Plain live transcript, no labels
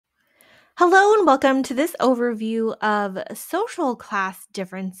Hello and welcome to this overview of social class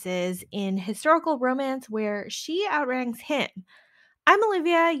differences in historical romance where she outranks him. I'm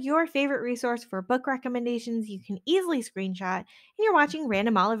Olivia, your favorite resource for book recommendations you can easily screenshot, and you're watching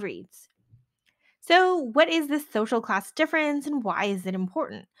Random Olive Reads. So, what is this social class difference and why is it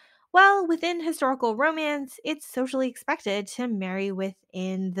important? Well, within historical romance, it's socially expected to marry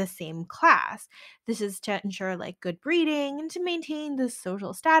within the same class. This is to ensure good breeding and to maintain the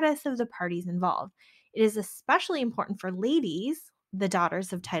social status of the parties involved. It is especially important for ladies, the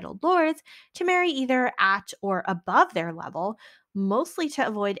daughters of titled lords, to marry either at or above their level, mostly to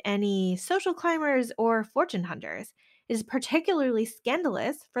avoid any social climbers or fortune hunters. It is particularly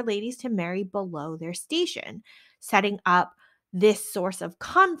scandalous for ladies to marry below their station, setting up this source of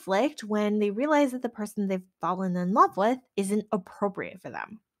conflict when they realize that the person they've fallen in love with isn't appropriate for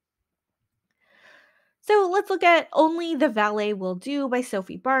them. So let's look at Only the Valet Will Do by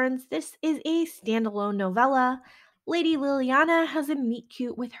Sophie Barnes. This is a standalone novella. Lady Liliana has a meet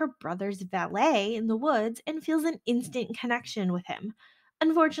cute with her brother's valet in the woods and feels an instant connection with him.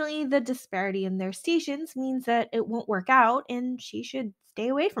 Unfortunately, the disparity in their stations means that it won't work out and she should stay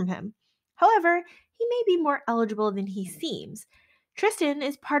away from him. However, he may be more eligible than he seems. Tristan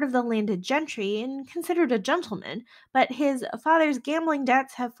is part of the landed gentry and considered a gentleman, but his father's gambling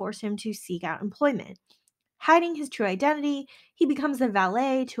debts have forced him to seek out employment. Hiding his true identity, he becomes a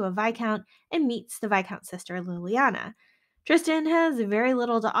valet to a viscount and meets the viscount's sister Liliana. Tristan has very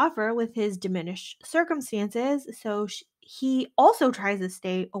little to offer with his diminished circumstances, so he also tries to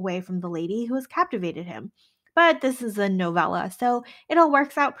stay away from the lady who has captivated him. But this is a novella, so it all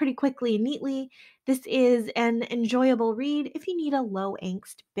works out pretty quickly and neatly. This is an enjoyable read if you need a low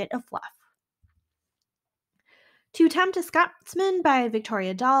angst bit of fluff. To Tempt a Scotsman by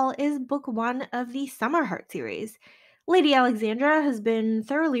Victoria Dahl is book one of the Summer Heart series. Lady Alexandra has been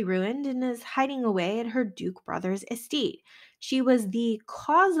thoroughly ruined and is hiding away at her Duke brother's estate. She was the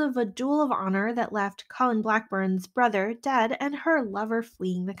cause of a duel of honor that left Colin Blackburn's brother dead and her lover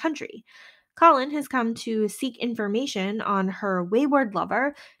fleeing the country. Colin has come to seek information on her wayward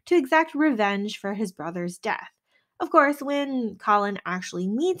lover to exact revenge for his brother's death. Of course, when Colin actually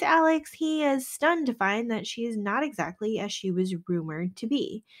meets Alex, he is stunned to find that she is not exactly as she was rumored to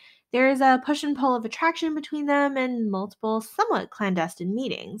be. There is a push and pull of attraction between them and multiple somewhat clandestine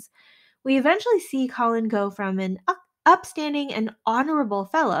meetings. We eventually see Colin go from an upstanding and honorable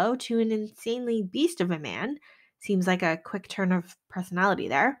fellow to an insanely beast of a man. Seems like a quick turn of personality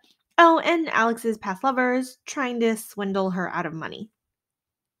there. Oh, and Alex's past lovers trying to swindle her out of money.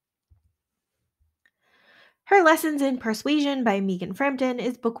 Her Lessons in Persuasion by Megan Frampton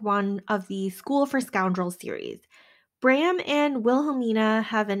is book one of the School for Scoundrels series. Bram and Wilhelmina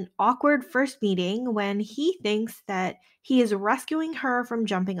have an awkward first meeting when he thinks that he is rescuing her from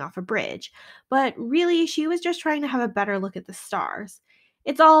jumping off a bridge, but really she was just trying to have a better look at the stars.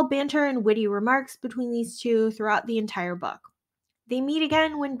 It's all banter and witty remarks between these two throughout the entire book. They meet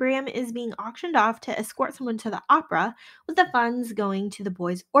again when Bram is being auctioned off to escort someone to the opera, with the funds going to the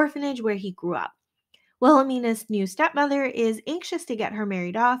boy's orphanage where he grew up. Wilhelmina's new stepmother is anxious to get her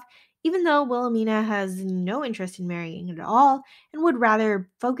married off, even though Wilhelmina has no interest in marrying at all and would rather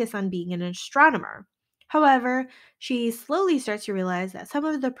focus on being an astronomer. However, she slowly starts to realize that some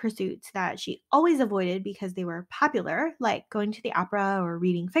of the pursuits that she always avoided because they were popular, like going to the opera or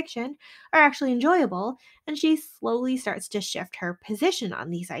reading fiction, are actually enjoyable, and she slowly starts to shift her position on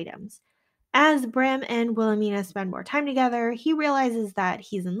these items. As Bram and Wilhelmina spend more time together, he realizes that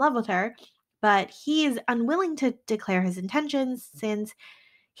he's in love with her, but he is unwilling to declare his intentions since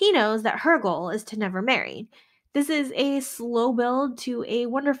he knows that her goal is to never marry. This is a slow build to a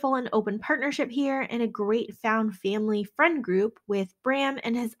wonderful and open partnership here and a great found family friend group with Bram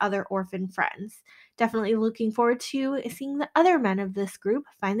and his other orphan friends. Definitely looking forward to seeing the other men of this group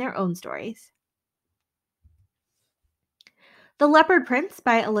find their own stories. The Leopard Prince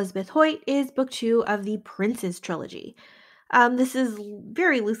by Elizabeth Hoyt is book two of the Princes trilogy. This is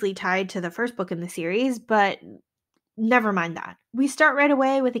very loosely tied to the first book in the series, but never mind that. We start right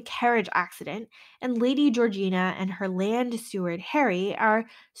away with a carriage accident, and Lady Georgina and her land steward Harry are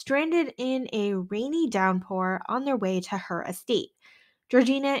stranded in a rainy downpour on their way to her estate.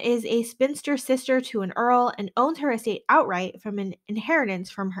 Georgina is a spinster sister to an earl and owns her estate outright from an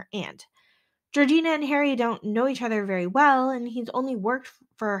inheritance from her aunt. Georgina and Harry don't know each other very well, and he's only worked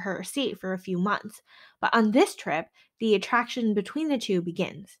for her estate for a few months. But on this trip, the attraction between the two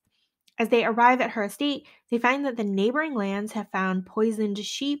begins. As they arrive at her estate, they find that the neighboring lands have found poisoned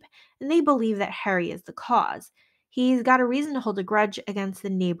sheep, and they believe that Harry is the cause. He's got a reason to hold a grudge against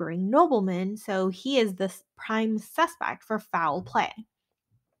the neighboring nobleman, so he is the prime suspect for foul play.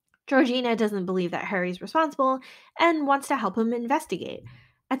 Georgina doesn't believe that Harry's responsible and wants to help him investigate.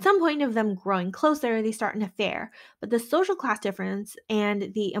 At some point of them growing closer, they start an affair, but the social class difference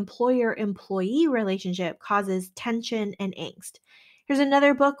and the employer employee relationship causes tension and angst. Here's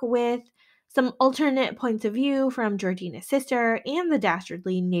another book with some alternate points of view from Georgina's sister and the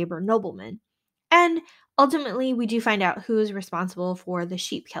dastardly neighbor nobleman. And ultimately, we do find out who is responsible for the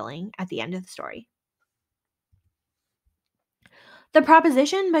sheep killing at the end of the story. The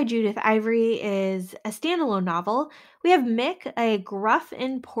Proposition by Judith Ivory is a standalone novel. We have Mick, a gruff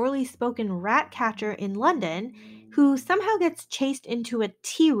and poorly spoken rat catcher in London, who somehow gets chased into a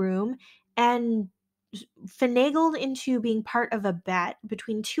tea room and finagled into being part of a bet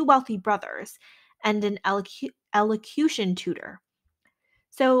between two wealthy brothers and an elocution tutor.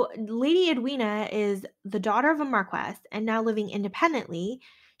 So, Lady Edwina is the daughter of a marquess and now living independently.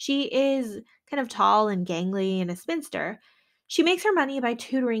 She is kind of tall and gangly and a spinster. She makes her money by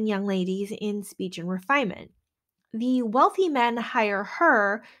tutoring young ladies in speech and refinement. The wealthy men hire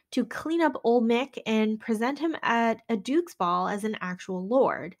her to clean up old Mick and present him at a duke's ball as an actual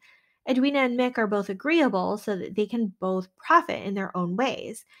lord. Edwina and Mick are both agreeable so that they can both profit in their own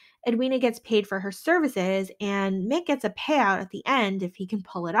ways. Edwina gets paid for her services, and Mick gets a payout at the end if he can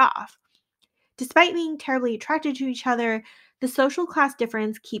pull it off. Despite being terribly attracted to each other, the social class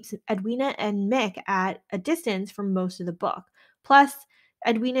difference keeps Edwina and Mick at a distance for most of the book. Plus,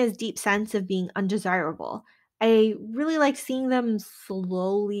 Edwina's deep sense of being undesirable. I really like seeing them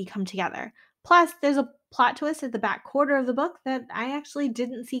slowly come together. Plus, there's a plot twist at the back quarter of the book that I actually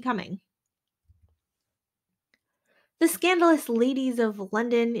didn't see coming. The Scandalous Ladies of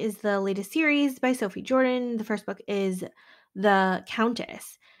London is the latest series by Sophie Jordan. The first book is The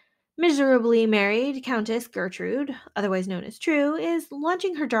Countess. Miserably married Countess Gertrude, otherwise known as True, is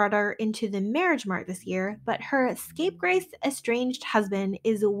launching her daughter into the marriage mart this year, but her scapegrace estranged husband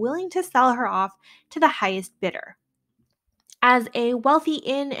is willing to sell her off to the highest bidder. As a wealthy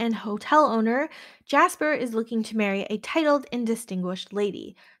inn and hotel owner, Jasper is looking to marry a titled and distinguished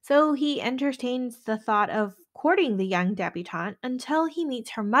lady, so he entertains the thought of courting the young debutante until he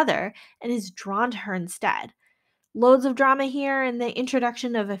meets her mother and is drawn to her instead. Loads of drama here, and the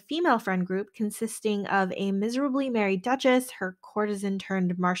introduction of a female friend group consisting of a miserably married duchess, her courtesan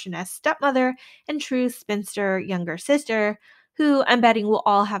turned marchioness stepmother, and true spinster younger sister, who I'm betting will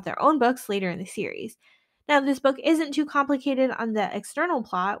all have their own books later in the series. Now, this book isn't too complicated on the external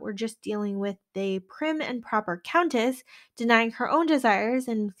plot. We're just dealing with the prim and proper countess denying her own desires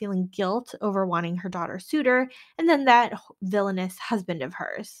and feeling guilt over wanting her daughter's suitor, and then that villainous husband of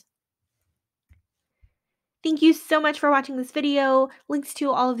hers. Thank you so much for watching this video. Links to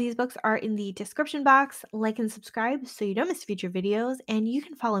all of these books are in the description box. Like and subscribe so you don't miss future videos, and you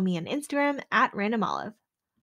can follow me on Instagram at randomolive.